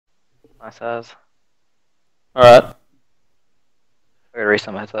Nice as. Alright. I gotta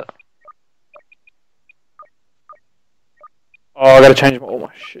reset my headset. Oh, I gotta change all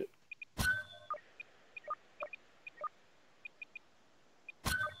my shit.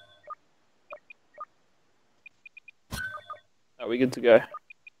 Are we good to go?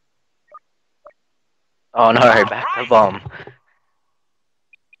 Oh no, back the bomb.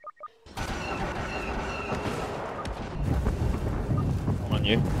 Come on,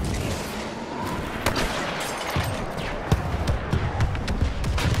 you.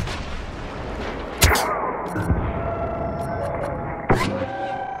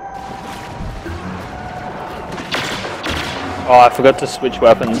 Oh, I forgot to switch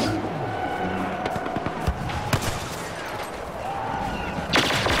weapons.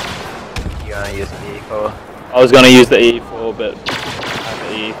 You gonna use the E4? I was gonna use the E4, but I have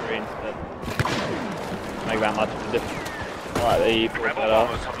the E3 instead. Make that much of a difference. I like the E4 Rebel better.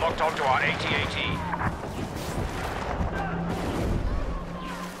 bombers have locked onto our AT-AT.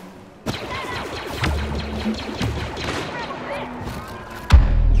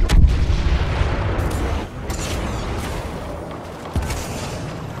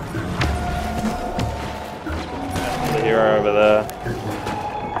 The hero over there.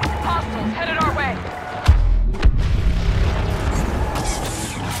 Hostiles headed our way.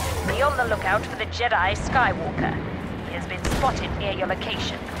 Be on the lookout for the Jedi Skywalker. He has been spotted near your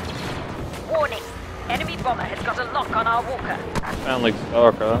location. Warning, enemy bomber has got a lock on our walker. Sound like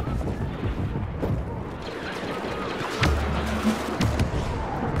Stalker.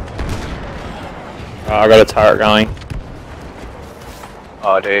 Oh, I got a turret going.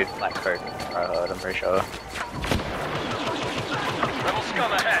 Oh dude, Black Coke. I'm pretty sure. Rebel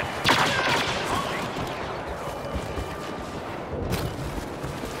scum ahead.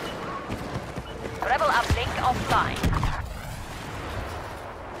 Rebel uplink offline.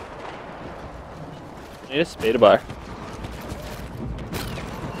 Need a speeder bike.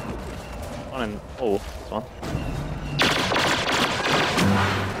 One in. Oh, this one.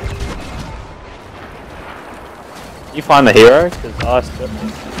 You find the hero? Because I still.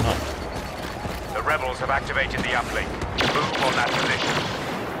 Oh. The rebels have activated the uplink. Move on that position.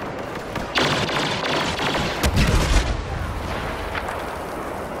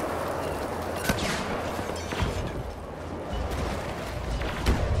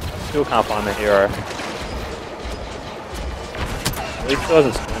 Still can't find the hero. At least he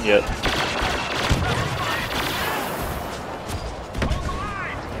hasn't spawned yet.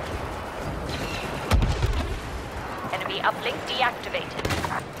 Enemy uplink deactivated.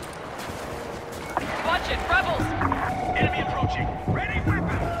 Watch it, rebels! Enemy approaching. Ready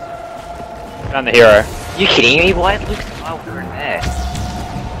weapons. Found the hero. You kidding me? Why it looks so we're in there?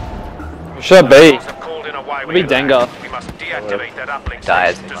 It should be. Rebels have called in a It'll be Dengar. We must deactivate that uplink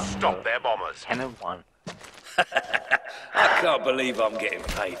Dies. station to stop their bombers. 10 and 1. I can't believe I'm getting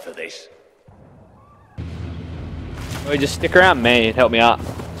paid for this. Well, just stick around me and help me out.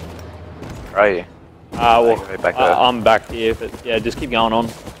 Where are you? Well, Go back there. I'm back here, but yeah, just keep going on.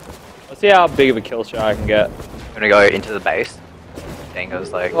 Let's see how big of a kill shot I can get. I'm gonna go into the base.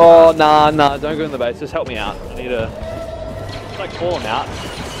 Dengar's like. Oh, nah, don't go in the base. Just help me out. I need to. It's like call him out.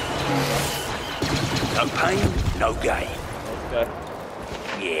 No pain, no gain. Let's go.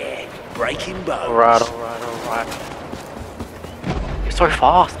 Yeah, breaking bones. Alright. You're so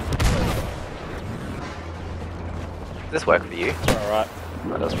fast. Does this work for you? Alright.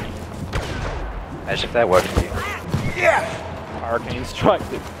 That does. Imagine if that worked for you. Yeah. Hurricane strike.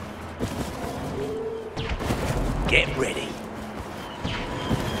 Get ready.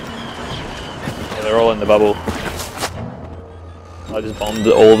 Yeah, they're all in the bubble. I just bombed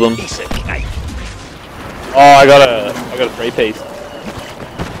all of them. Piece of cake. Oh, I got a 3-piece.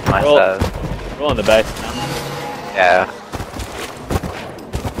 Nice Roll. as. We're all in the base now. Yeah.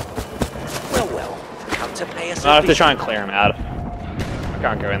 Well, come to pay us I have to try and clear him out. I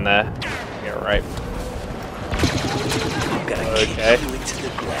can't go in there. Get raped. I'm gonna Okay. kick you into the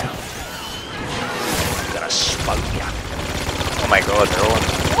ground. I'm gonna smoke you. Oh my god, they're all in.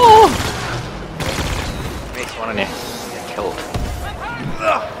 Oh! Makes one in here. Get killed.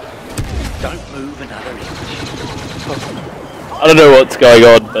 Don't move another inch. I don't know what's going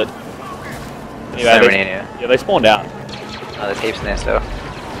on, but anyway, So many in here. yeah, they spawned out. Oh, there's heaps in there still.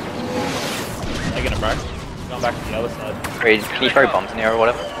 Taking a break. Going back to the other side. Wait, can you throw bombs in here or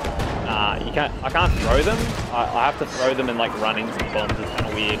whatever? Nah, you can't. I can't throw them. I have to throw them and like run into the bombs. It's kind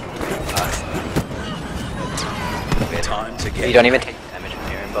of weird. Time to You get. don't even take damage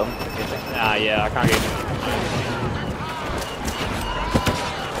from your own bomb. Nah, yeah, I can't get.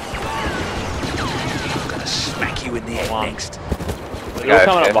 I'm gonna smack you in the head One. next. They're all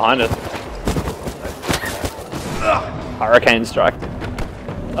coming up okay. behind us. hurricane strike.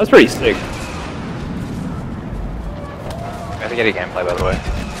 That's pretty sick. I have to get a gameplay, by the way.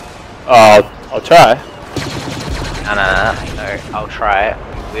 Oh, I'll try. No, I'll try it.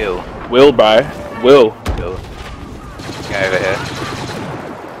 Will. Will, bro. Will. Go over here.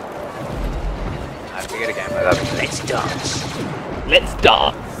 I have to get a gameplay. Let's dance. Let's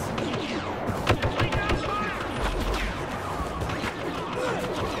dance.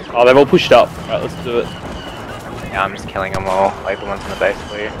 Oh, they've all pushed up. Right, let's do it. Yeah, I'm just killing them all. Like the ones in the base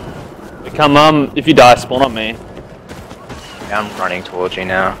for you. Come, if you die, spawn on me. Yeah, I'm running towards you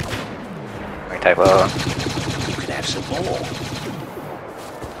now. I take lower. You could have some more.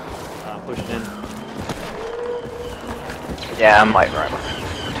 Pushing in. Yeah, I'm like right.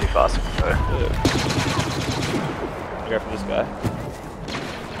 Too fast. So. I'll go for this guy.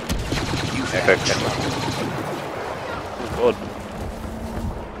 Yeah, go get him. Good.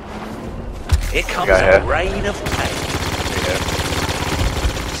 Here comes Go a ahead. rain of pain.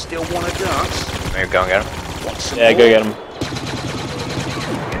 Still want to dance? Maybe go and get him. Want some Yeah, more? go get him.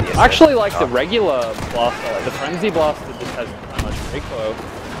 Yes, I actually like the oh. regular blaster. Like the frenzy blaster just has so much recoil.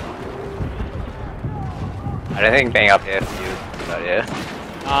 I don't think being up here for you is a good idea.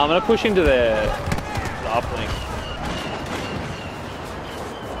 I'm gonna push into the uplink.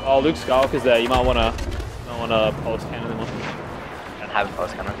 Oh, Luke Skywalker's there. You might wanna pulse cannon him. I don't have a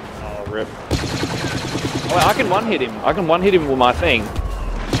pulse cannon. Oh, rip. Oh, wait, I can one hit him. I can one hit him with my thing.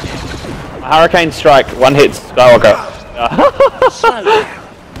 My hurricane strike one hits Skywalker. Slow down.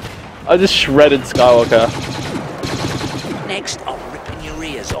 I just shredded Skywalker. Next, I'm ripping your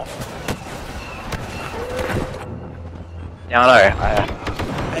ears off. Yeah, I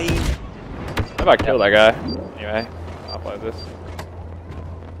know. Aim. How about I kill that guy? Anyway, I'll play this.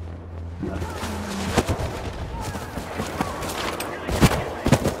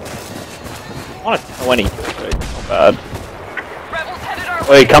 I want a 20 kill streak, not bad. Rebels headed our way.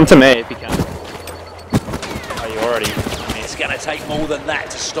 Wait, come to me if you can. Oh, you already. It's gonna take more than that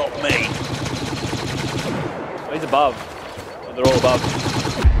to stop me. Oh, he's above. Oh, they're all above.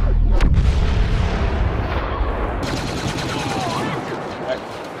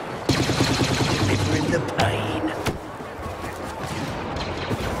 Delivering the pain.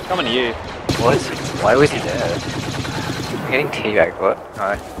 Coming to you. What? Why was he there? I'm getting teabagged. What? No.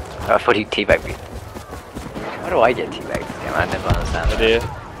 I thought he teabagged me. Why do I get teabagged? Damn, I never understand that. Idea.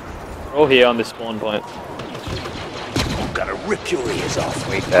 We're all here on this spawn point. I'm gonna rip your ears off.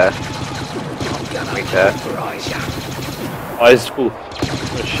 Wait there. I'm gonna Wait there. vaporize ya. Oh, he's cool.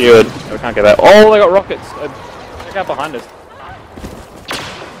 Got a shield. I can't get that. Oh, they got rockets. Check out behind us.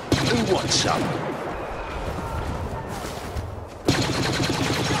 Who wants some?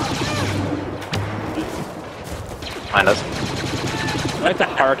 Behind us. I like the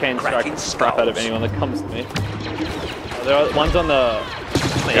hurricane strike Cracking the crap out of skulls. anyone that comes to me. Oh, there are ones on the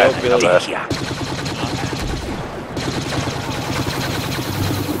Yeah, hill, really. cover. Stick ya.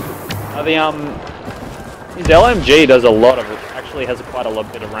 His LMG does a lot of it. Actually, has quite a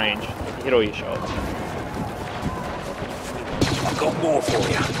lot bit of range. You hit all your shots. I've got more for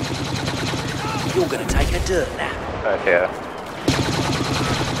you. You're gonna take a dirt nap. Right here.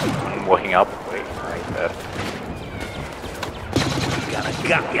 I'm walking up. Wait, right there. I'm gonna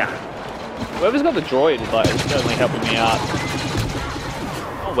gut ya. Whoever's got the droid is like is certainly helping me out.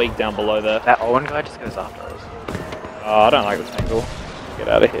 I'm weak down below there. That Owen guy just goes after us. Oh, I don't like this angle. Get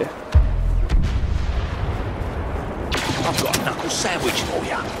out of here. I've got a knuckle sandwich for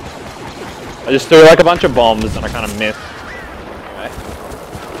you. I just threw like a bunch of bombs and I kind of missed. Anyway,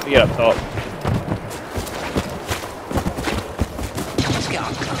 we get up top. Let's get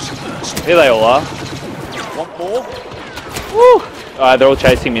up close and personal. Here they all are. Want more? Woo! Alright, they're all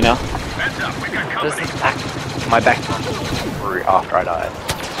chasing me now. Does this back? My back through after I died.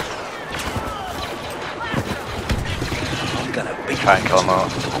 I'm gonna beat Try and kill them all.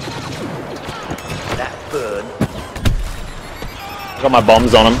 that burn. I got my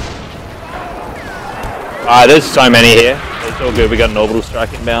bombs on them. Alright, there's so many here. It's all good. We got an orbital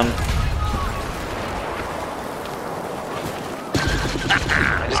strike inbound.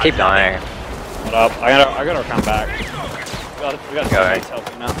 I just keep dying. What up? I gotta come back. We got teammates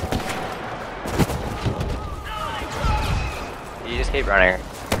helping now. You just keep running.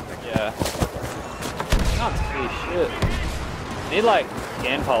 Yeah. Can't see shit. Need like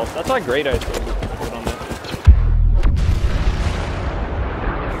scan pulse. That's like Greedo's put on there.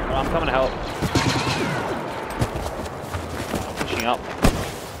 Right, I'm coming to help. I'm pushing up.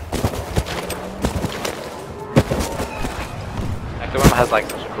 Like the one that has like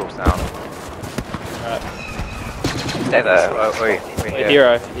such a cool sound. Alright. Stay there. Wait Wait,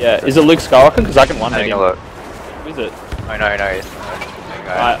 hero. Yeah. Is it Luke Skywalker? Because I can one hit Having him. a look. Who is it? Oh no, no, it's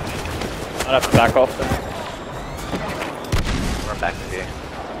Right. I'd have to back off then. Run back with you.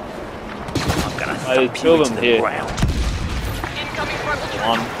 I'm gonna Oh, there's thump two you of into them the here. ground.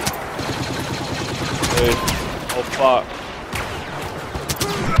 One. Two. Oh fuck.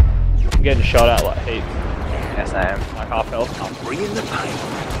 I'm getting shot at like heaps. Yes, I am. Like half health. I'm bringing the pain.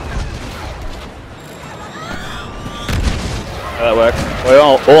 Yeah, that works.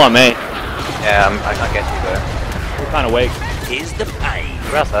 Well, all on me. Yeah, I can't get you though. We're kind of weak. Here's the pain.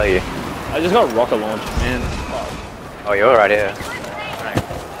 Where else are you? I just got rocket launch, man. Oh, you're right here.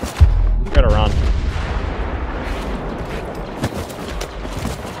 We gotta run.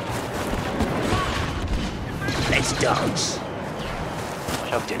 Let's dance.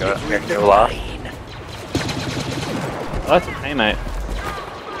 Watch out, Delivering you're the last. pain. Oh, that's a teammate.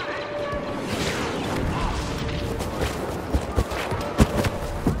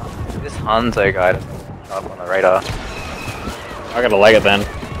 This Hanzo guy doesn't show up on the radar. I gotta leg it then.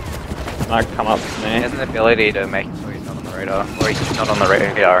 Might come up to He me. has an ability to make sure he's not on the radar, or he's just not on the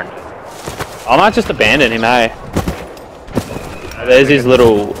radar. I might just abandon him, hey. There's his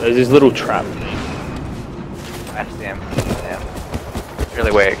little trap thing. I see him. Yeah. It's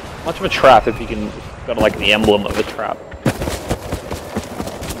really weak. Much of a trap if you can got like the emblem of a trap.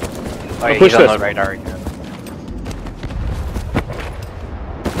 Oh, yeah, push he's on this. the radar again.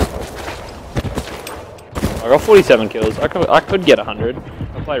 I got 47 kills. I could get 100.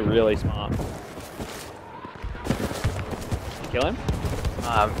 I play really smart. Kill him?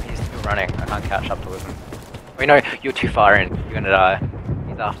 He's still running. I can't catch up to him. Wait, no, you're too far in. You're gonna die.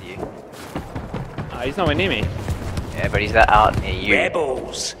 He's after you. He's nowhere near me. Yeah, but he's out near you.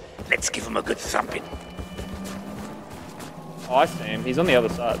 Rebels. Let's give him a good thumping. Oh, I see him. He's on the other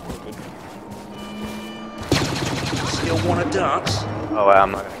side. Good. Still want to dance? Oh, wow,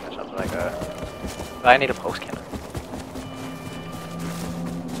 I'm not gonna catch up to that guy. But I need a pulse cannon.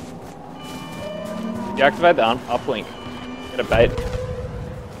 Deactivate the uplink. Get a bait.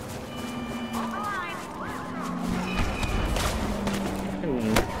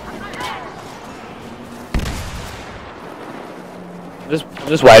 I'm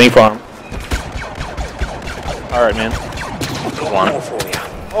just waiting for him. Alright, man. One. More for you.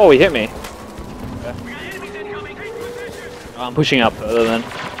 Oh, he hit me. Okay. Oh, I'm pushing up further then.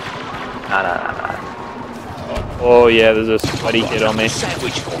 Nah. Oh yeah, there's a sweaty kid on me.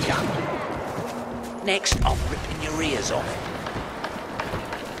 Sandwich for you. Next, I'm ripping your ears off.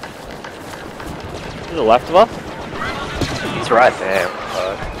 To the left of us? He's right there.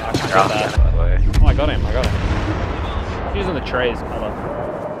 I can't You're get off that. that way. Oh, I got him. He's using the trays cover.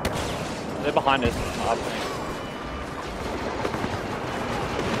 They're behind us. Up.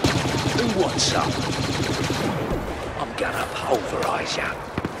 Who wants some? I'm gonna pulverize ya.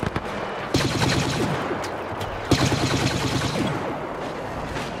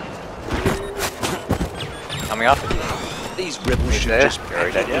 Coming up. These rebels He's should there. just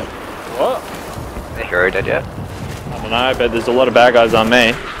Hero dead yet? What? The hero dead yet? I don't know, but there's a lot of bad guys on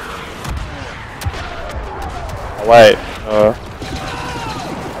me. Oh, wait.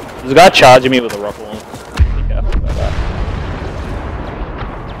 There's a guy charging me with a rocket launcher. Be careful about that.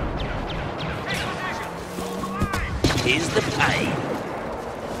 Here's the pain.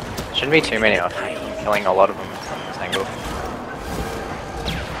 Shouldn't be too many of them. I'm killing a lot of them from this angle.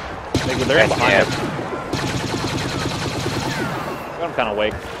 They're in behind Yeah. us. I'm kind of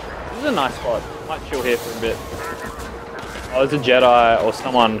weak. This is a nice spot. Might chill here for a bit. Oh, there's a Jedi or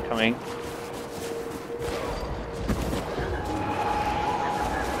someone coming.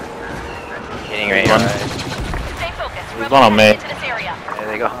 Kidding me, One. right? Stay focused. There's one on me. Into this area. Yeah,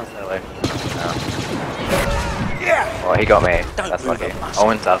 they got Han Solo. Yeah. Well, he got me. Don't That's move lucky. a muscle.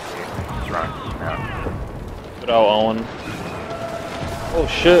 Owen's after you. Just run. No. Good old Owen. Oh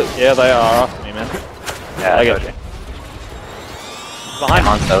shit, yeah they are after me, man. Yeah, I I got got you. you. Behind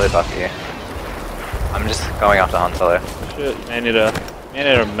Han me. Solo's after you. I'm just going after Han Solo. Shit, man need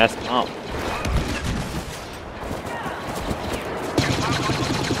to mess them up.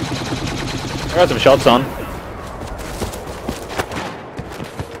 I got some shots on.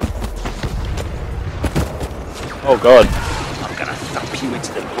 Oh god. I'm gonna thump you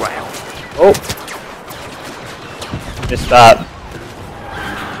into the ground. Oh! Missed that.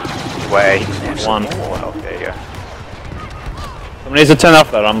 Way. One. Oh, well, there you go. Someone needs to turn off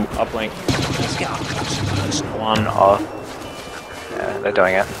that uplink. Let's get up close and personal. One Off. Yeah, they're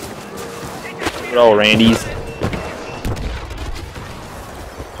doing it. good old Randy's.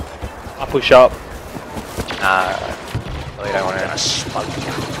 I'll push up. Nah, really don't want I'm gonna to. smoke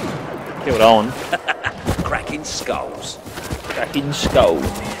you. Killed Owen. Cracking skulls. Cracking skull.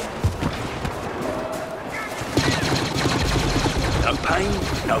 No pain,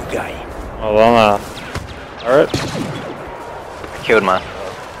 no gain. Oh, well, alright. I killed my.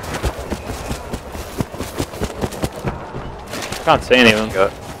 Can't see any of them.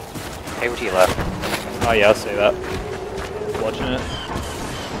 Got cable to your left. Oh yeah, I see that. Watching it.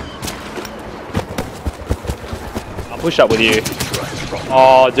 I'll push up with you.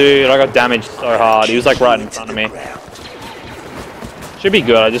 Oh dude, I got damaged so hard. He was like right in front of me. Should be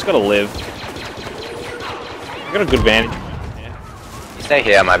good, I just gotta live. I got a good vantage. Yeah. You stay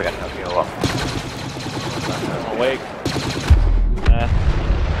here, I might be able to help you a lot. I'm awake. Yeah.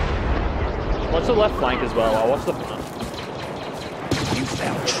 Watch the left flank as well. I'll watch the front. You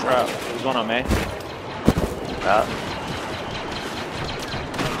found Crap, there's one on me. It's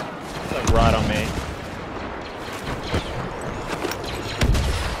like right on me.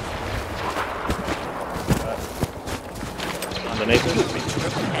 Underneath it.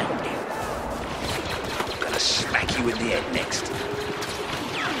 I'm gonna smack you in the head next.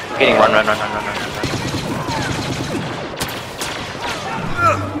 Getting run.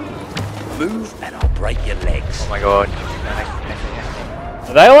 Move and I'll break your legs. Oh my god.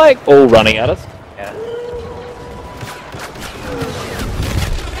 Are they like all running at us? Yeah.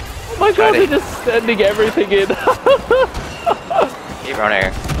 Oh my god, they're just sending everything in. Keep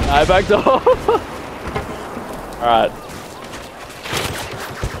running. I backed off. Alright.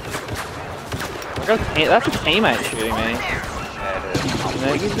 That's a teammate shooting me. Yeah, it is. I'm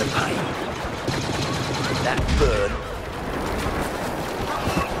bringing the pain. That burn.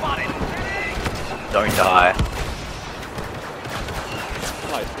 Don't die.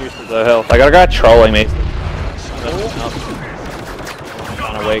 Like, seriously, the hell. I got a guy trolling me.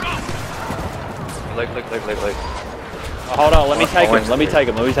 Kind of weak. Look. Oh, hold on, let me take him. Let me take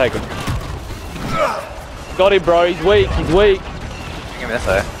him. Got him, bro. He's weak. Give me this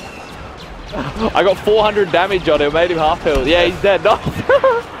though. I got 400 damage on him. Made him half health. Yeah, he's dead. Nice.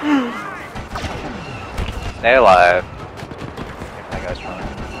 Stay alive. If that goes wrong.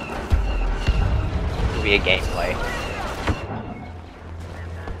 It'll be a gameplay.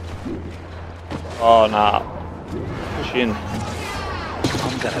 Oh, nah. Push in.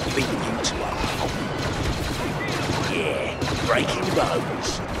 I'm gonna beat you to a pulp. Yeah, breaking bones.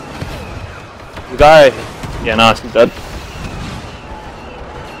 The guy. Yeah, nice. He's dead.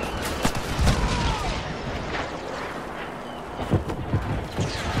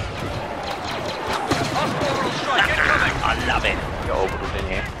 I love it. Got orbitaled in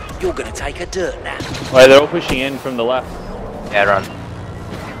here. You're gonna take a dirt nap. Wait, they're all pushing in from the left. Yeah, run.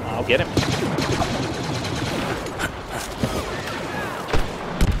 I'll get him.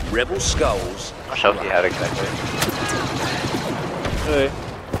 Rebel skulls. What shells do you have exactly? Hey.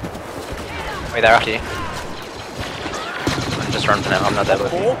 Wait, they're after you. Just run for now, I'm not dead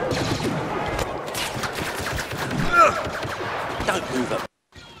with you. Don't move up.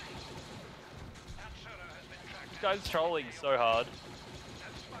 This guy's trolling so hard.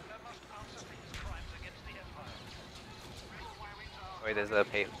 Wait,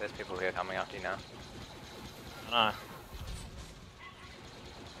 there's people here coming after you now. I know.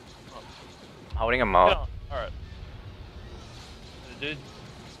 I'm holding a mob. Alright. Dude.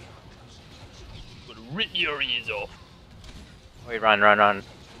 Gonna rip your ears off. Wait, run.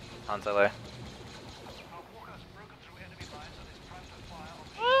 Han Solo.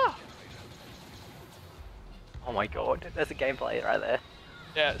 Ah! Oh my god, there's a gameplay right there.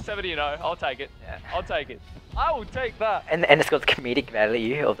 Yeah, 70-0. I'll take it. Yeah. I'll take it. I will take that. And it's got the comedic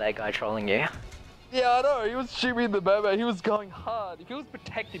value of that guy trolling you. Yeah, I know. He was shooting me in the back. He was going hard. If he was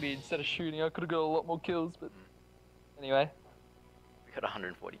protecting me instead of shooting, I could have got a lot more kills. But anyway, We got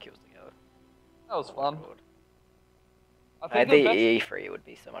 140 kills together. that was fun. I I think think the the E3 would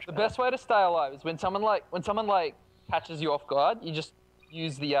be so much the better. best way to stay alive is when someone catches you off guard. You just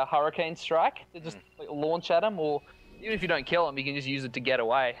use the hurricane strike to just like, launch at them, or even if you don't kill them, you can just use it to get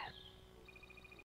away.